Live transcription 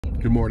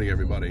Good morning,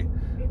 everybody.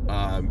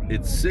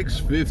 It's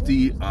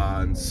 6:50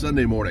 on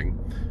Sunday morning.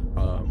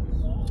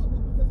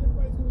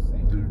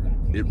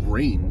 It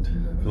rained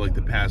for like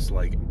the past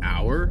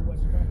hour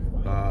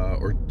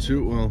or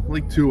two, well,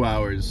 like 2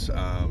 hours.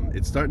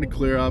 It's starting to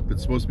clear up.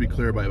 It's supposed to be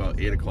clear by about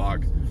 8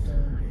 o'clock.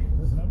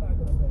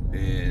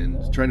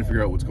 And trying to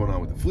figure out what's going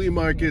on with the flea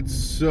markets.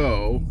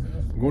 So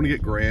I'm going to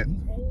get Grant,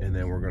 and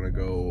then we're going to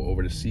go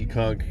over to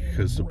Seekonk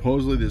because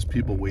supposedly there's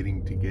people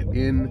waiting to get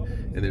in,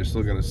 and they're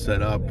still going to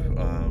set up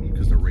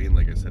because the rain,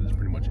 like I said, is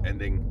pretty much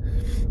ending.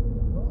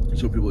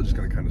 So people are just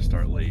going to kind of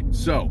start late.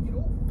 So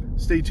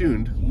stay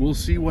tuned. We'll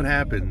see what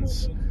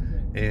happens.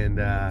 And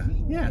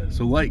yeah,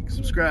 so like,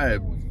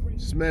 subscribe,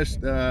 smash,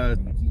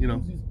 you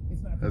know,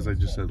 as I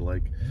just said,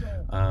 like,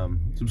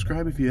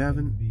 subscribe if you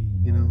haven't,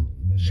 you know,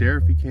 share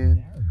if you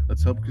can.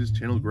 Let's help this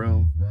channel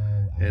grow.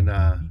 And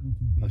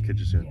I'll catch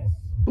you soon.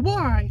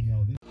 Bye-bye.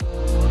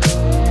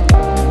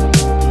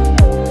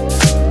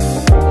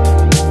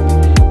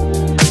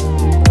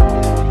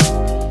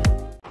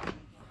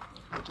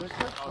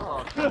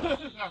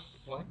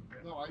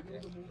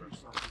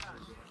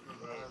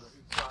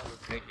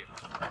 Thank you.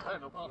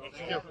 No problem.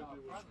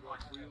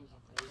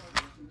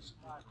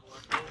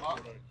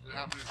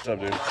 What's up,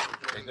 dude?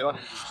 How you doing?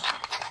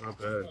 Not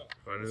bad.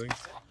 Find anything?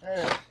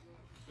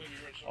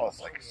 Oh,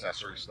 it's like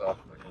accessory stuff,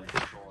 like remote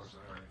controllers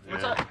and everything.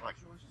 What's that? Like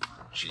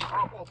cheap. I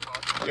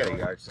got a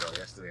yard sale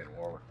yesterday in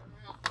Warwick.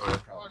 Probably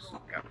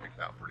got picked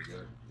out pretty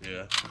good.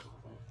 Yeah.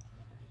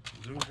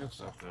 Doing good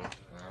stuff, though.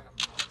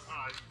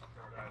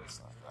 It's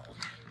not bad.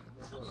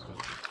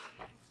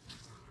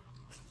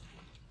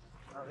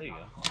 Oh, there you go.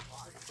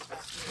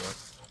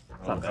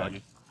 It's not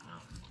bad.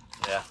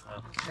 Yeah.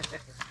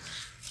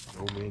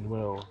 No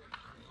Manuel.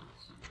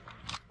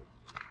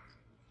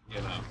 You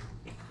know,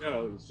 gotta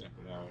at least check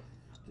it out.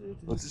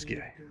 What's this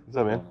guy? What's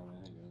up, man?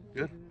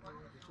 Good?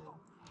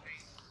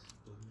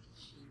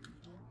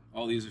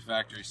 All these are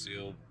factory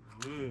sealed.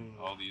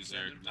 All these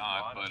are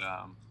not, but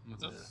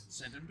what's up?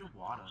 Send them to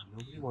Wada.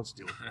 Nobody wants to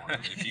deal with water.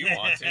 If you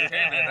want to,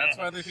 hey man, that's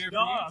why they're here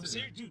No, for you. I'm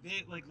serious, dude.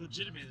 They like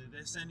legitimately.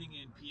 They're sending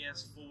in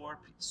PS4,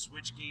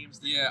 Switch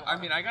games. Yeah, I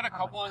mean, I got a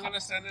couple I'm gonna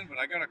send in, but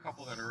I got a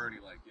couple that are already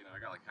like, you know, I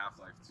got like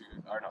Half-Life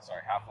 2, or no,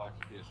 sorry, Half-Life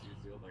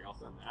PS2 sealed. Like, I'll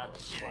send that.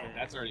 But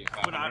that's already a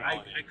But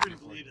I couldn't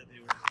believe that they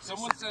were.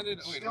 Someone sent it.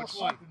 Wait, Still which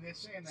one? something. They're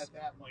saying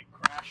that might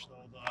crash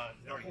though.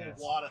 The whole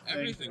water thing.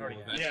 Everything will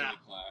eventually Yeah.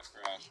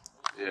 crash.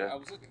 Yeah. I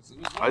was looking. So it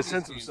was one I of these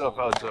sent some games stuff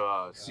that out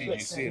was, to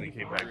CGC and it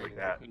came back like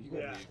that.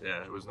 Yeah.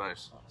 Yeah, it was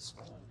nice. I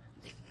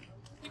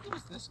think it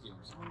was this game.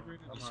 Someone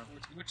graded the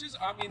sports game, which is,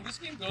 I mean, this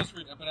game goes for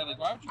it, but I'm like,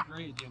 why would you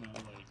grade, you know,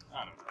 like,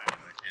 I don't know.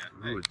 Like,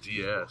 yeah, Ooh, a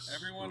DS.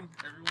 everyone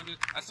did.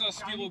 I saw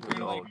Skilo grade,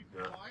 like,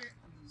 Yeah.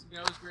 some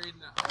guy was grading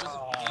that. It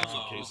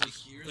was like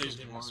Gears Plays of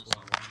the War or most something.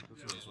 fun.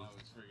 Yeah, it was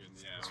friggin',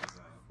 yeah, it was,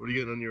 What are you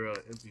getting on your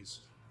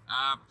empties? $2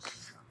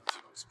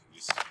 a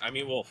piece. I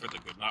mean, well, for the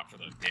good, not for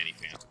the Danny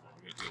Phantom.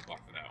 I'm gonna do $1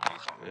 for that one.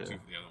 Yeah. 2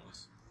 for the other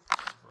ones.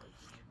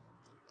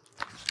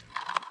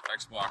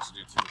 Xbox,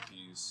 do 2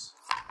 apiece.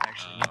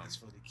 Actually, need this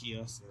for the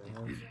kiosk that I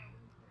have.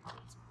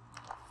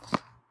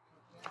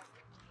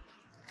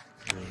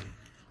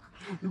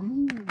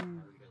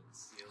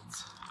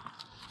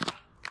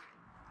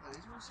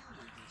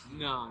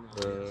 No. I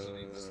feel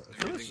this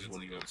Everything is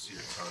one you don't see a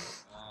ton of.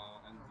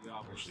 And the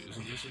Actually, opposite.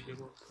 isn't this a good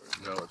one?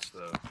 No, it's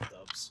the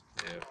Dubs.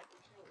 Yeah.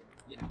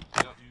 Yep.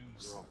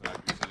 They're all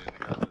factories. I didn't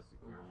got this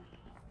security.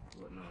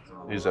 No, it's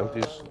all- these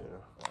empties.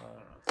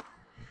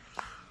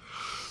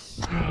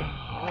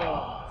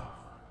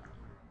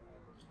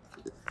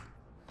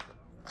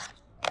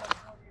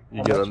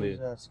 You get on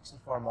the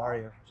 64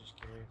 Mario. Just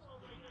curious.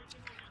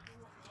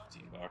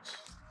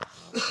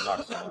 $15.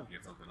 Knock someone,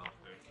 get something off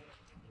there.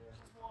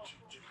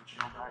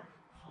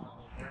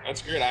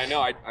 That's great. I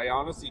know. I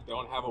honestly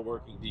don't have a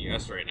working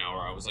DS right now,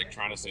 or I was like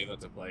trying to save that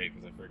to play it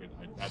because I figured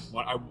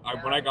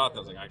when I got that,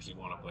 I was like, I actually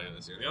want to play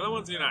this here. The other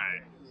ones, I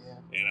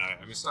mean,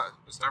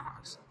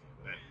 Starbucks.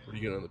 What are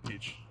you getting on the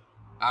peach?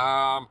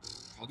 I'll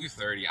do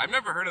 30. I've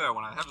never heard of that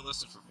one. I have it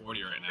listed for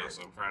 40 right now,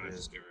 so I'm trying to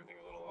just give everything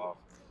a little off.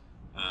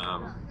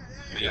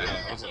 But yeah, I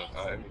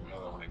didn't even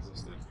know that one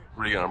existed.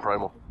 What do you got on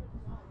Primal?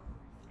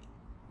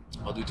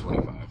 I'll do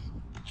 25.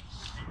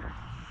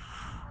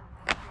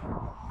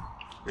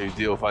 Maybe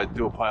deal if I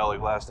do a pile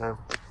like last time.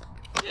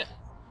 Yeah,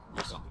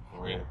 do something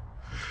for you.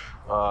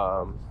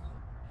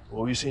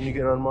 What were you saying you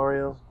get on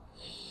Mario?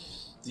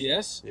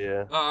 DS?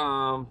 Yeah.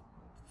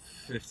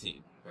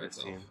 15. By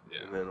itself. 15.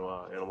 Yeah. And then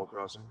Animal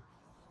Crossing.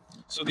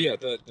 So yeah,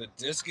 the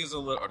disc is a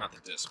little, or not the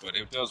disc, but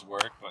it does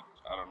work. But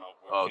I don't know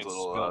what it's kids a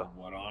little, spelled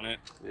what on it.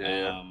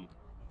 Yeah.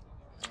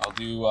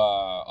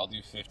 I'll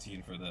do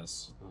 15 for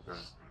this. Okay.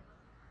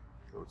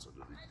 What's under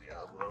the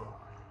Diablo?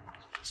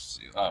 Let's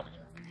see. Oh, we got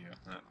a video.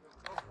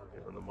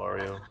 Okay, on the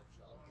Mario.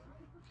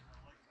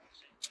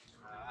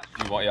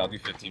 Do you want? Yeah, I'll do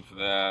 15 for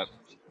that.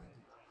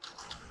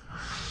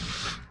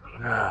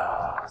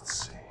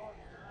 Let's see.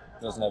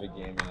 Doesn't have a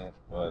game in it,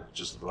 but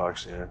Just the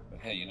box, yeah. But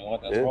hey, you know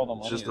what? That's where all the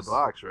money just is. the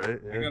box, right?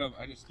 Yeah. I got a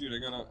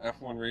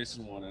F1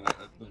 racing one, and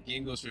the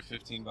game goes for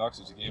 $15.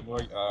 It's a Game Boy,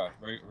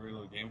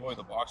 regular Game Boy.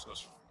 The box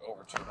goes for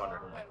over $200.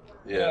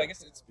 Yeah. I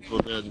guess it's people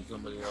better than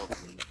somebody else.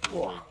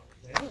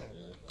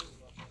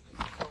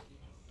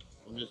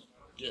 I'm just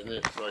getting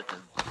it so I can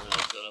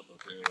set up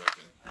okay.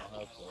 I'll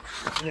have some.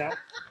 Yeah.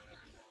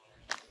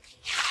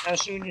 How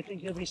soon do you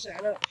think you'll be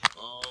set up?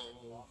 Oh,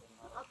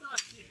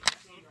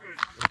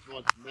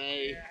 what's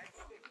May?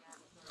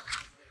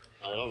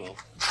 I don't know.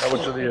 How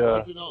much of I'll the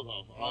let you know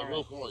though. I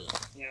will call you.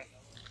 Yeah.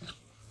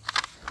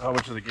 how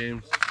much of the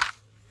games?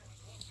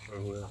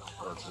 Oh,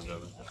 that's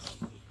another.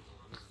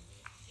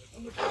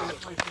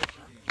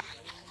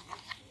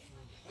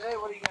 Hey,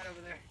 what do you got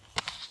over there?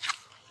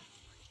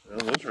 Oh,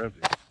 those are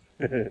empty.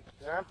 They're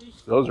empty?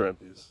 Those are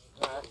empties.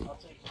 Alright, I'll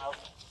take them out.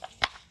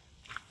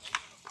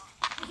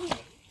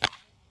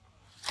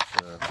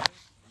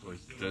 Like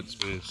Dead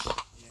Space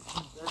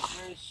Dead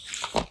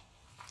Space.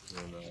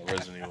 and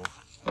Resident Evil.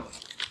 I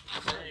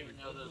didn't even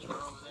know those were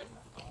over there.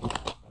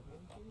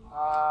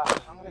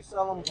 I'm gonna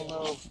sell them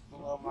below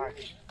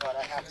market, but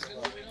I have to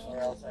look, or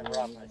else I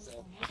rob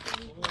myself.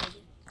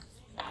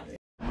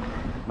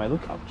 My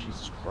look up,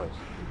 Jesus Christ.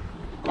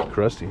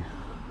 Krusty.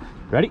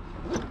 Ready?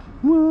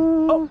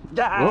 Oh,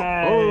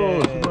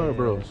 Oh, Super Mario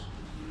Bros.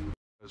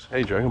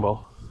 Hey, Dragon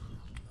Ball.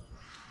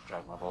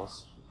 Drag my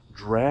balls.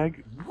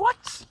 Drag?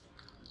 What?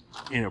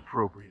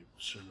 Inappropriate,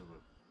 son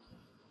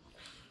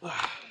of a.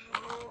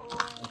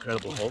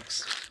 Incredible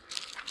Hulks.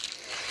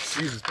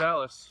 Caesar's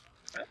Palace.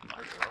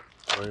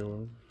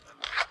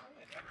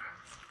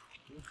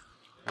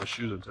 My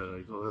shoes untied.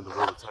 I don't have the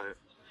rope to tie it.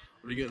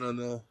 What are you getting on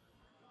the?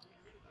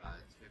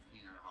 It's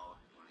 15 on all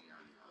 20 on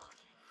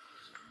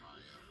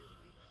Mario.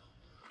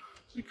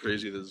 It's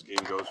crazy that this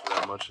game goes for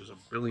that much. There's a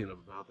billion of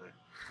them out there.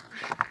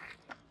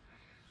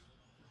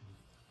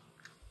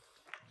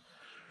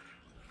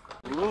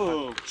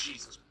 Whoa,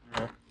 Jesus.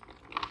 Yeah.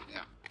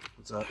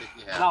 What's that?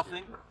 Yeah.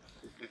 Nothing.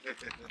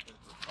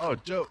 Oh,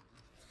 dope.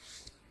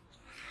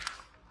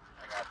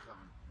 I got some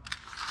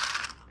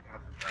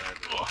better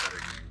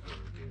games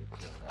over here.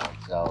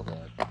 Zelda.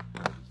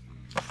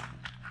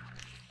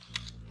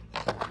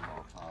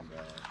 Mortal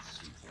Kombat.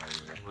 Street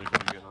Fighter. What are you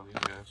getting on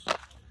these guys?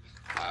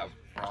 I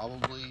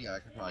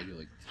could probably do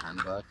like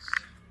 $10 a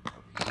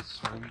piece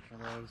for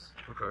those.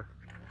 Okay.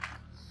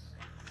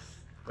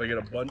 If I get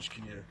a bunch,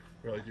 can you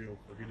probably do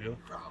a good deal?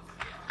 Probably.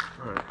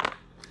 Alright.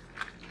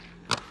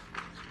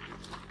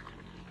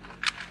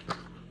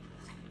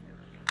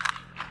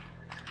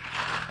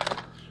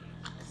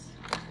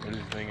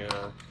 Anything,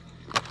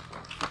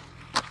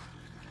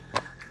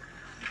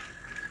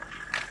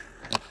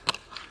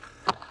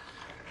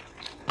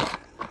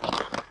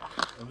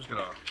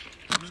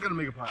 I'm just gonna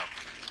make a pile.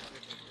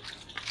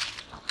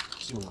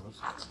 See what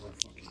else.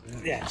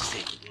 Yeah, just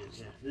take it, dude.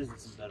 Yeah, there's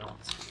some better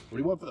ones. What do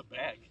you want for the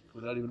bag?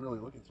 Without even really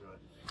looking through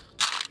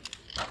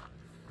it.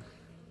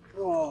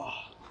 Oh.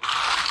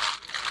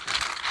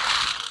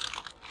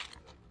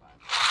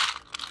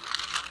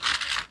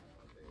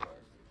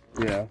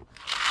 Yeah.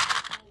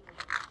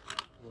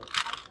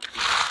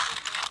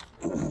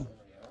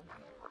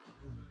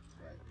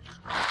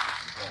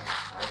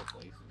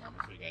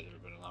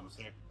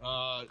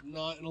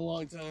 Not in a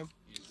long time.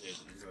 Usually at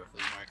the indoor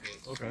flea market.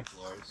 Okay. 3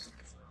 floors.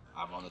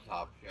 I'm on the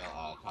top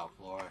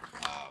floor.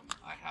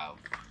 I have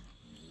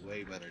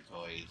way better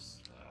toys.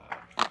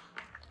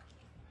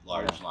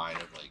 Large line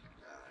of like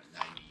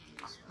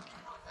 90s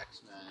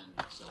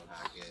X-Men, Silver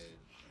Package,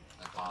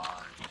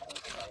 Bond.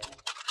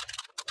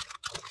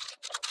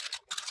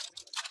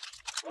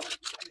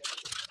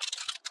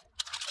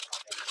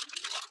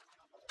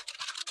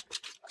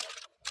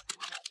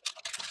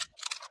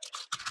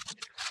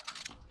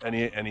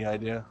 Any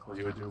idea what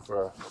you would do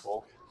for a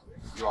bulk?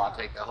 You want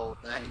to take the whole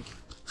thing?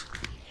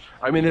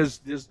 I mean, there's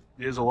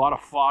a lot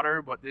of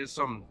fodder, but there's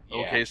some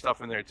okay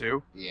stuff in there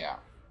too. Yeah.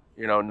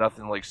 You know,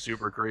 nothing like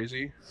super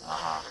crazy.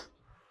 Uh-huh.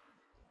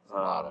 A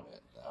lot of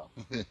it though.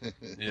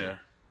 Yeah.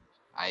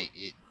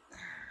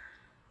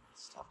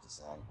 It's tough to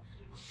say.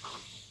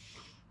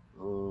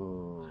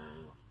 Ooh.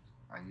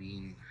 I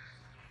mean,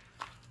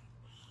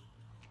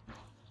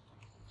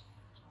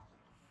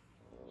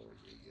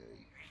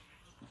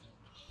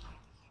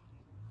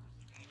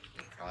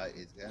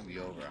 it's gonna be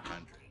over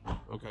 100.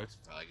 Okay. It's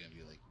probably gonna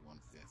be like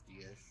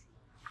 150-ish.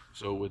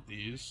 So with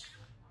these,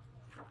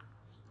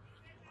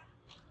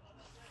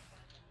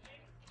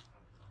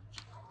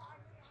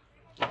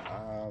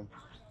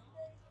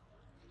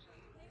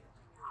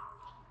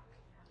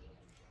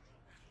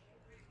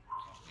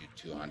 do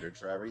 200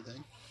 for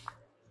everything.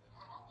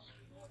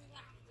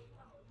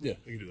 yeah,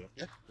 you can do that.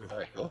 Yeah. All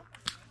right. Cool.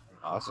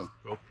 Awesome.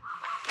 Cool.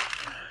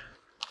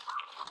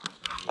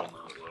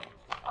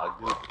 I'll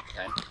do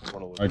 10.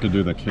 I could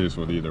do the case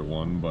with either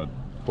one, but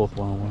Both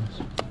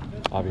one-on-ones.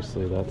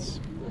 Obviously, that's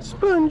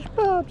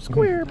SpongeBob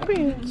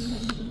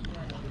SquarePants.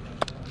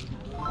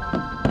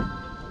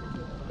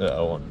 yeah,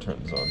 that one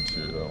turns on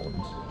too. That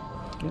one's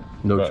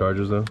No But-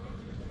 charges though.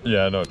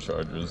 yeah, no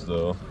chargers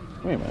though.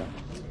 wait a minute.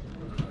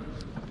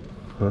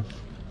 Huh?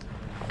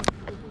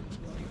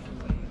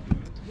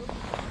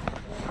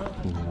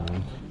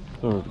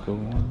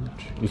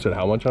 You said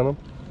how much on them?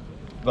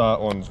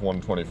 That one's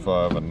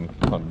 125 and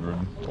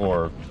 100.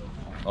 Or,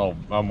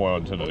 I'm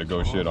willing to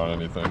negotiate on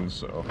anything.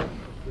 So.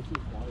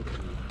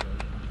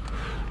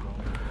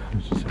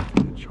 Let's just have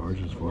to get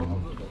charges for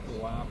them.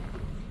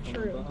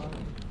 True.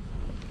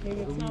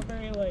 Maybe it's not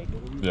very like.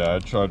 Yeah, I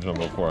charged them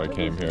before I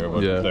came here,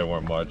 but Yeah. they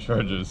weren't my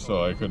charges,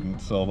 so I couldn't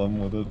sell them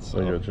with it.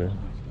 So. I got you.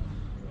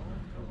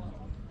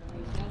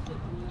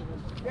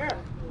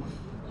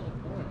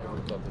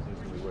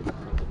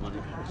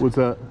 What's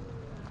that?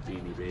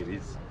 Beanie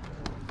Babies.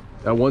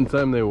 At one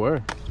time they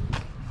were.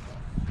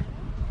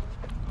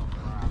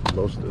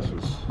 Most of this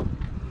is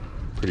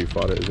pretty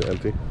fodder. Is it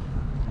empty?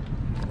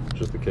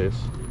 Just the case.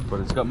 But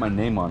it's got my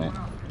name on it.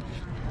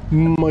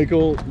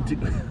 Michael.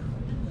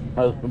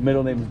 My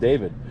middle name is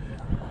David.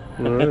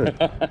 All right.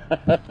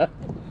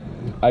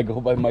 I go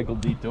by Michael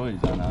D.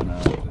 Toys on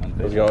How's it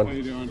Facebook. going? How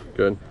you doing?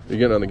 Good. You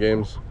getting on the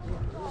games?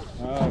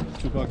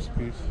 $2 a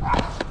piece.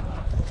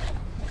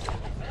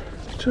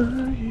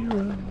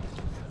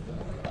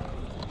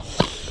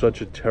 Such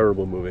a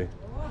terrible movie.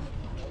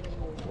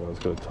 Oh, let's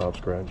go to Top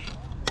Scratch.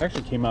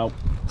 Actually came out,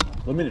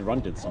 Limited Run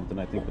did something,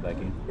 I think, with that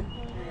game.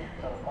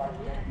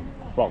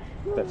 Well,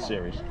 that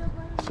series.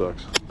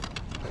 Sucks.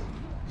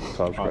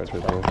 Top Scratch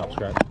right there. Top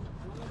Scratch.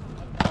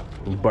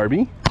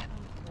 Barbie?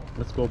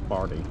 Let's go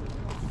Barbie.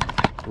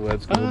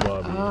 Let's go,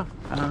 Bobby.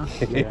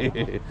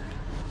 Yeah.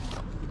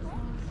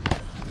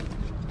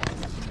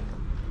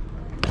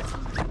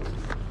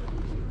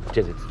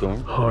 Desert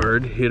Storm.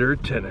 Hard hitter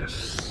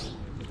tennis.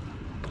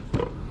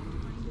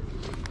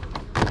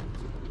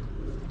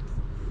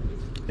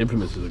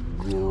 Infamous is a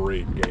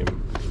great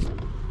game.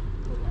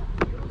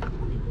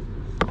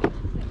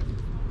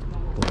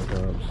 Black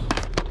Ops.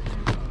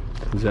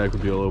 Zach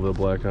would be all over the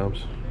Black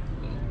Ops.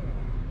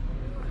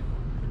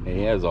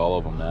 He has all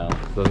of them now.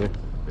 Does he?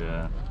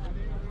 Yeah.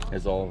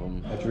 Has all of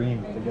them. A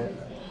dream to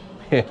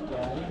get.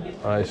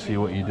 I see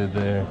what you did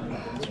there.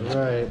 That's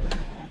right.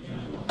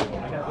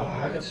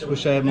 I just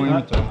wish I had more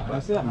inventory. Did I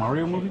see that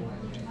Mario movie?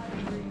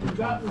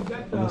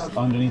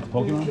 Underneath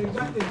Pokemon?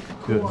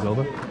 Good,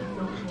 Zelda?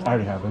 I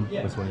already have them.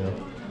 This one, yeah.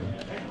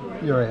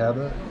 You already have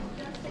that?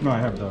 No, I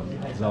have the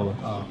Zelda.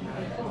 Oh.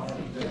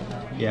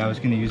 Yeah, I was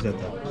gonna use that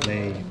to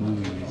play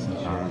movies and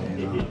shit.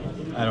 You know?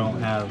 I don't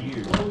have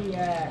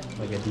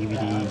like a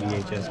DVD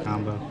VHS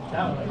combo.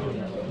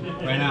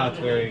 Right now it's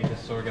very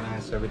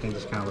disorganized, so everything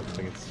just kind of looks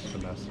like it's the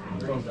best.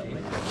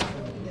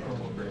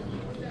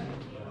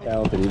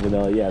 Talented, even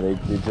though, yeah, they're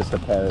just a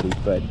parody,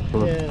 but...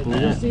 Yeah,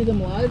 did you see them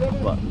live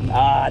ever?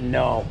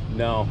 No.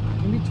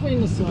 In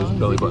between the songs, This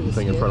belly they do button the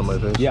thing in front of my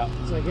skits. face. Yeah.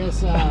 So I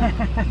guess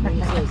when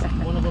he says,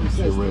 one of them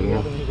says to the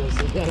other, and he goes, I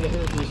gotta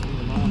hear this from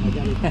your mom, I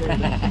gotta clear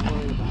it up, don't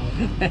worry about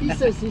it. He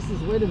says,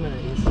 wait a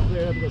minute, he says,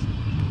 clear it up, he goes,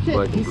 shit,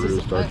 Black he and says,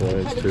 Bruce, Dark I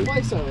Alliance had it 2.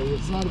 twice already,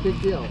 it's not a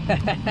big deal.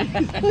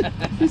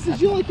 He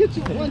says, you only get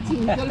you once and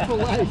you got it for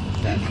life.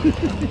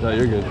 No,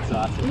 you're good. It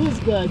was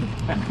good.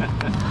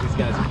 These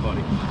guys are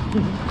funny.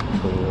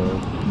 So,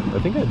 I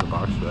think I had the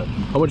box for that.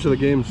 How much are the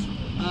games?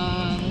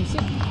 Let me see.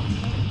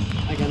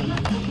 I got them.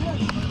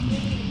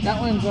 That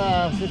one's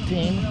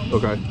 15.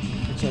 Okay.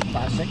 It's a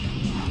classic.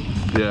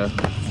 Yeah.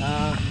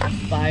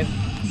 5.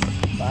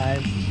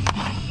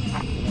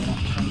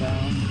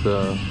 Down.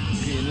 The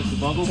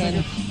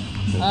 10.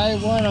 I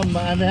want them.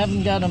 I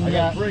haven't got them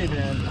yet. Free,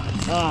 man.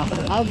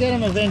 I'll get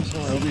them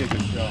eventually. It'll be a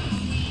good show.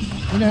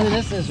 You know who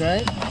this is,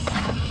 right?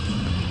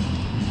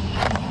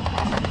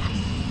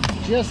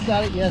 Just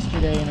got it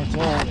yesterday and it's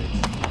ordered.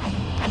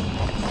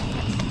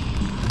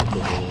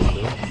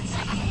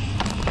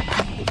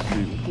 Let's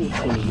see. Which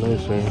one is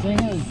nicer?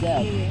 Singer is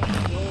dead.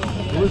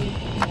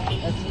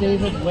 That's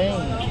David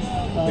Wayne.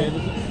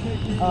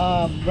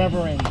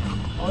 Reverend.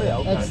 Oh, yeah,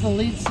 okay. That's the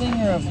lead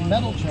singer of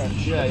Metal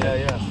Church.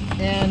 Yeah.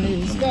 And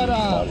he's got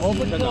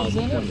overkills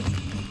in it.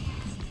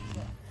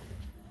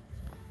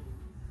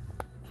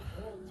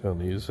 Tell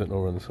me, he's sitting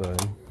over on the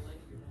side.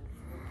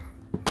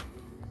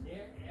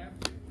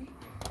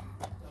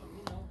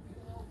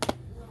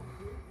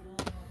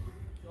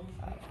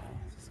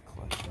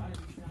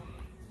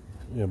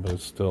 Yeah, but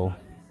it's still.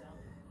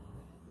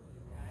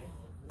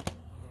 I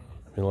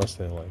mean, unless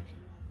they like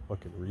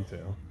fucking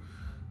retail.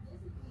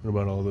 What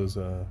about all those?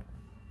 All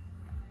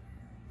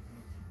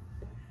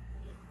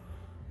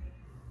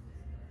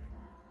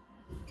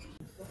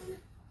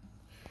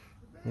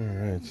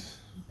right.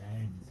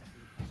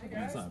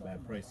 That's not a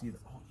bad price either.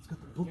 Oh, it's got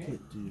the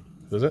booklet, dude.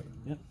 Does it?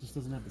 Yep, just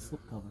doesn't have the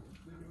slip cover.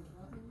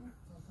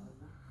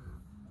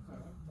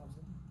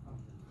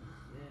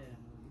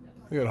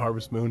 I got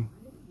Harvest Moon.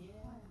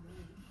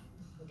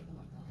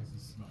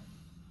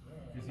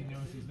 Because he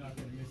knows he's not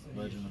going to miss it.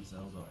 Legend of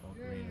Zelda, all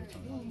green or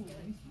something.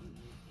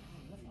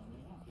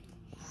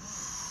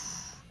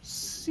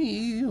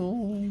 Seal.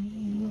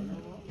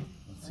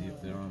 Let's see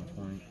if they're on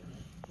point.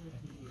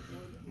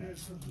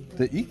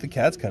 The Eat the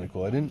Cat's kind of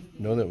cool. I didn't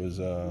know that was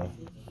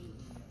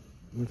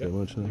not that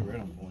much. They're right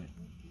on point.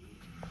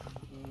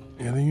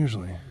 Yeah, they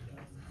usually.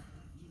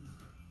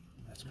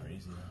 That's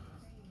crazy, though.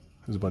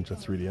 There's a bunch of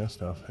 3DS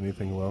stuff.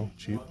 Anything low,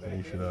 cheap that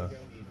you should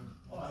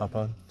hop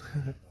on?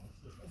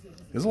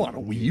 There's a lot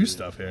of Wii U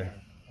stuff here.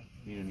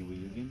 Need any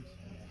Wii U games?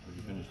 Did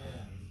you finish?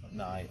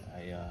 No,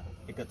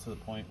 it got to the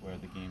point where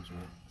the games were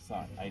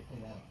signed. I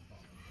think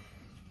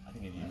I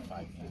needed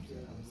 5 games.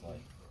 It was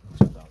like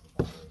 $2,000.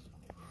 So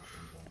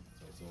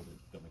I sold it.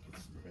 Got my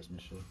kids some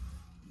Christmas shit.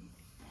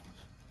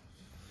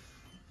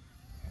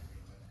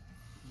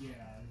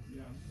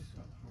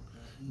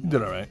 You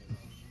did all right.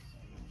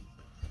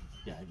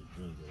 Yeah, I did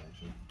really good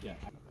actually. Yeah.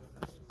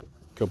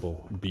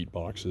 Couple beat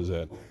boxes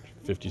at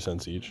 50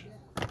 cents each.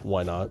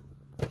 Why not?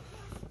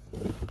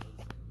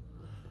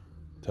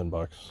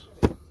 $10.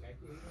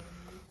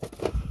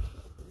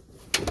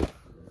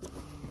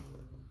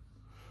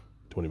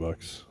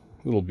 $20.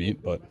 Little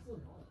beat, but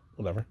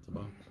whatever. I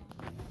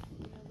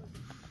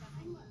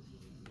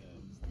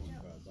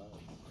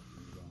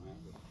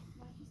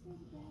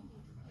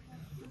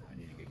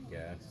need to get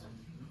gas.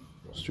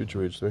 Streets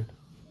of Rage 3.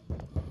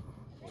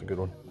 It's a good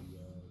one.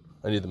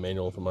 I need the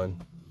manual for mine.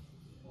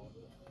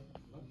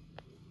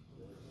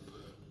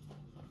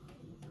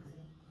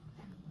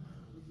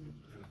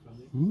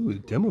 Ooh, the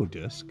demo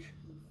disc.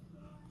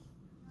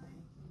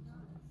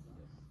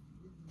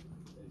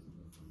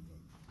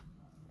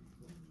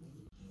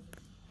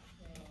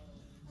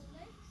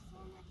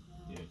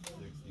 Yeah,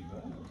 60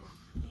 bucks.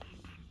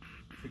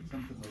 Pick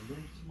something a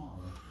little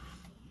smaller.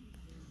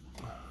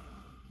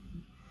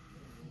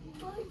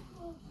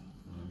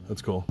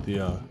 That's cool.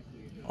 The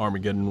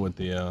Armageddon with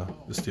the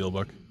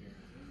steelbook.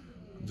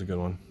 It's a good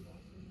one.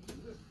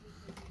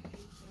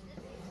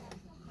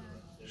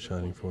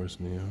 Shining Force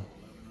Neo.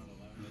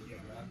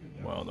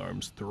 Wild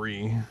Arms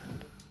 3.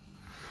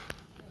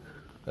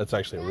 That's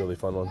actually a really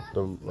fun one.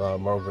 The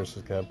Marvel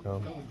vs.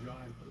 Capcom.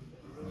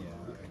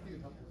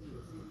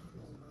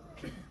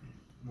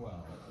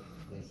 Well,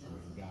 this is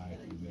the guy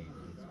who made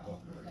this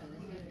book.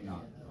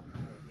 Not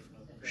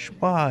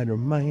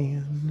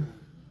Spider-Man.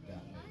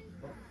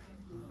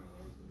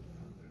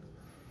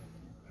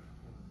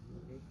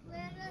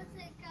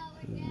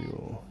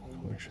 New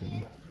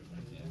collection.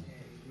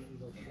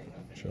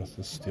 Just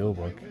the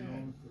steelbook.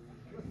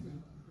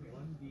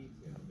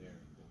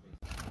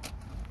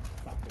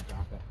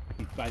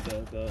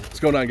 What's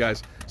going on,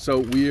 guys? So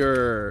we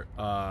are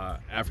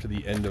after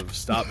the end of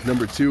stop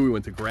number 2. We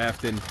went to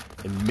Grafton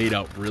and made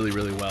out really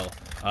well.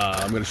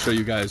 I'm going to show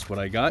you guys what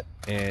I got,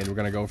 and we're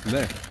going to go from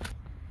there.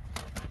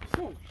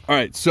 All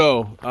right,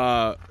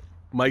 so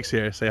Mike's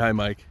here. Say hi,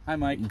 Mike. Hi,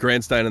 Mike.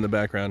 Grandstein in the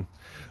background.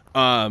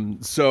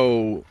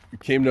 So we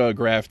came to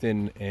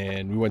Grafton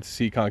and we went to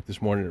Seekonk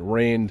this morning. It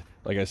rained,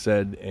 like I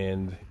said,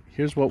 and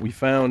here's what we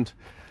found.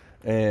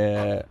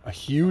 A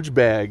huge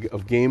bag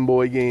of Game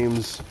Boy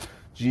games,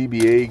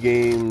 GBA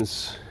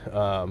games.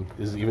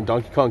 Is even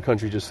Donkey Kong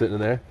Country just sitting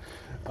in there.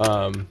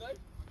 All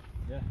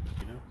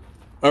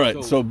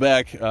right, so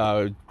back,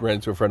 ran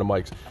into a friend of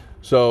Mike's.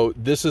 So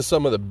this is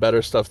some of the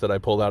better stuff that I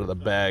pulled out of the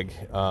bag.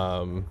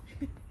 A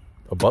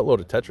buttload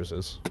of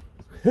Tetrises.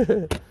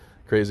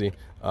 Crazy.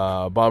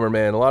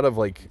 Bomberman, a lot of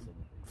like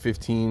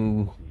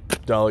 $15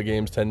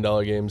 games,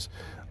 $10 games.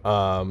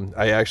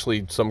 I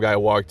actually, some guy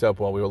walked up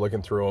while we were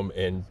looking through them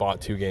and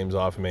bought 2 games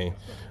off of me.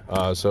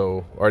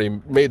 So already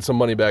made some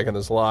money back in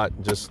this lot.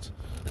 Just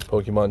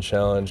Pokemon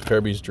Challenge,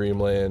 Kirby's Dream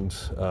Land,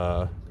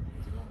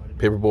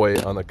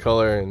 Paperboy on the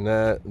color, and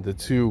that. The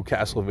 2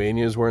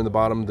 Castlevanias were in the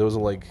bottom. Those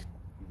are like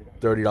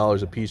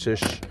 $30 a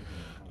piece-ish.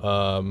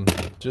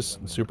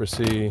 Just Super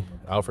C,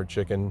 Alfred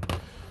Chicken.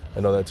 I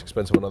know that's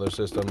expensive on other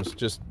systems.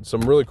 Just some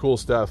really cool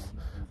stuff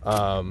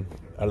out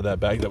of that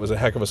bag. That was a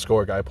heck of a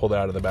score guy pulled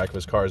out of the back of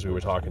his car as we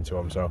were talking to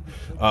him. So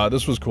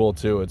this was cool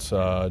too. It's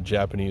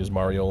Japanese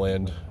Mario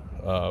Land.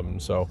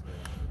 So,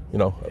 you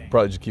know, I'll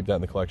probably just keep that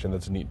in the collection.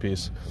 That's a neat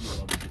piece.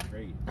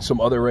 Some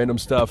other random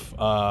stuff.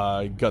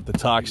 Got the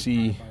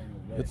Toxie.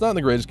 It's not in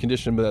the greatest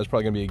condition, but that's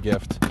probably going to be a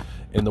gift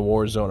in the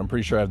War Zone. I'm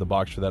pretty sure I have the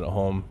box for that at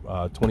home.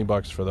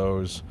 $20 for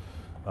those.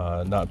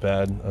 Not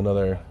bad.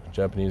 Another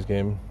Japanese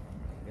game.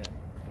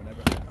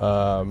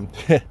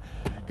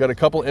 Got a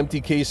couple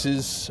empty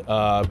cases.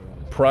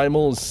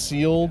 Primal is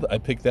sealed. I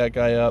picked that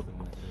guy up.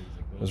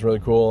 It was really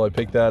cool. I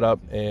picked that up.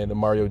 And the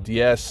Mario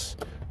DS.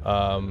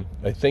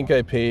 I think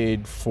I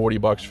paid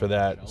 $40 for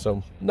that.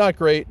 So not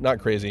great, not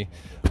crazy.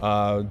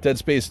 Dead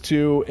Space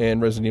 2 and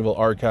Resident Evil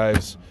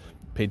Archives.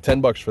 Paid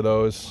 $10 for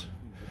those.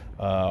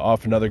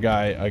 Off another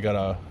guy, I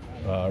got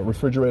a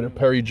refrigerator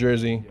Perry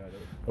jersey.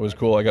 It was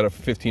cool. I got it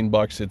for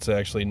 $15. It's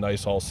actually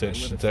nice, all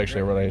stitched. It's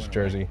actually a really nice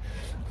jersey.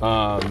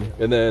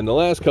 And then the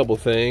last couple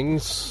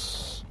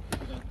things,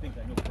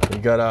 we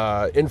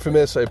got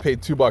Infamous. I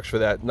paid $2 for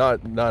that. Not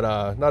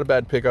a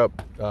bad pickup.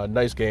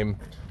 Nice game,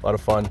 a lot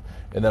of fun.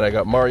 And then I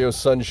got Mario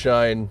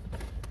Sunshine,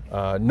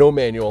 no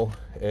manual,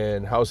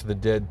 and House of the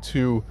Dead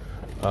 2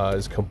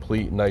 is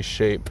complete, nice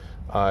shape.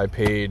 I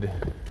paid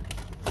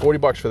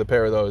 $40 for the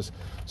pair of those.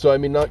 So I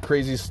mean, not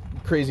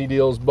crazy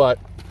deals, but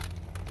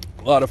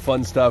a lot of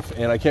fun stuff,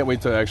 and I can't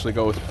wait to actually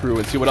go through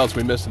and see what else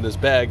we missed in this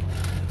bag.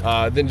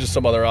 Then just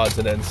some other odds,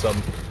 and then some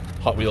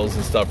Hot Wheels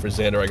and stuff for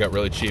Xander I got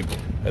really cheap.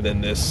 And then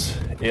this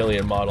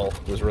alien model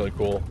was really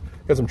cool.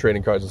 Got some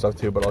trading cards and stuff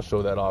too, but I'll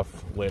show that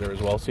off later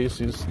as well. See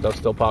stuff's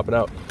still popping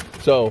out.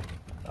 So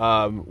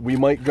we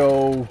might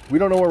go, we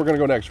don't know where we're gonna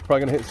go next. We're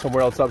probably gonna hit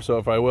somewhere else up, so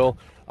if I will,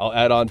 I'll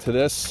add on to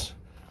this.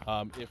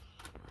 All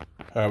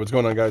right, what's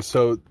going on, guys?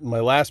 So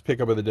my last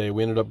pickup of the day,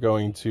 we ended up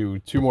going to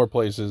 2 more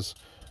places.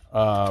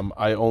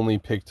 I only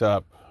picked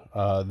up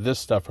this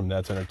stuff from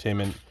That's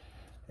Entertainment,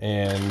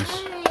 and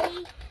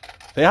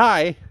say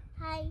hi.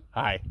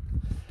 Hi.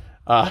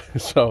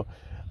 So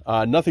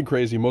nothing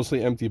crazy,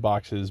 mostly empty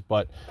boxes,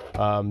 but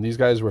these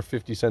guys were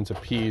 50 cents a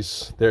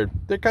piece. They're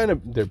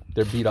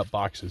beat up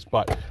boxes,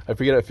 but I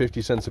figured at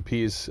 50 cents a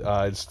piece,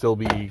 it'd still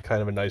be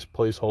kind of a nice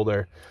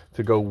placeholder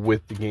to go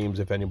with the games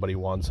if anybody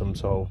wants them.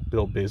 So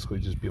it'll basically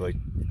just be like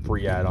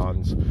free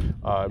add-ons,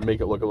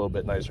 make it look a little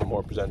bit nicer,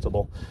 more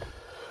presentable.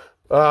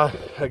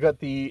 I got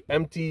the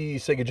empty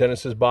Sega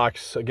Genesis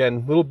box.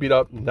 Again, a little beat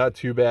up, not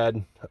too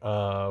bad,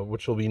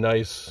 which will be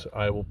nice.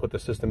 I will put the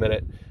system in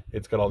it.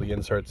 It's got all the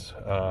inserts.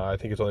 I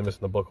think it's only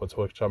missing the booklets,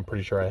 which I'm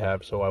pretty sure I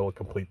have, so I will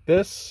complete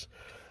this.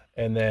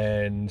 And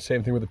then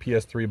same thing with the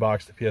PS3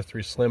 box, the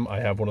PS3 Slim. I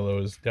have one of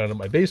those down in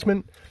my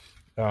basement.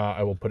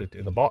 I will put it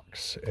in the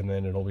box, and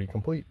then it'll be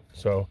complete.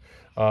 So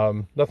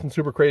nothing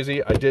super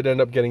crazy. I did end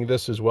up getting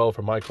this as well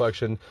for my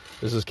collection.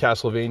 This is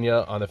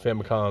Castlevania on the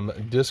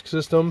Famicom disk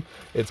system.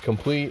 It's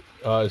complete.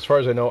 As far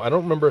as I know, I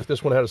don't remember if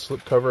this one had a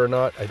slip cover or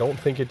not. I don't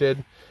think it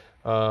did.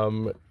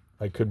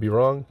 I could be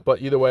wrong,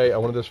 but either way, I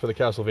wanted this for the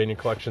Castlevania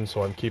collection,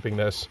 so I'm keeping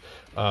this.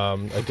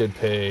 I did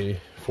pay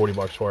 40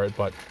 bucks for it,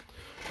 but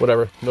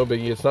whatever, no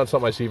biggie. It's not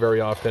something I see very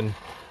often,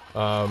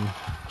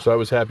 so I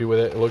was happy with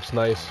it. It looks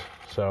nice.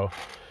 So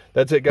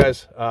that's it,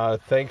 guys.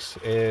 Thanks,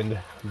 and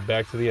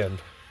back to the end.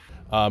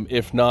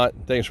 If not,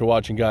 thanks for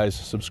watching, guys.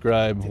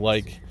 Subscribe,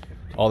 like,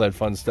 all that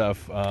fun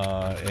stuff,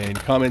 and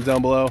comment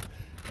down below,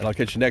 and I'll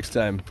catch you next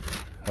time.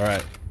 All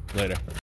right, later.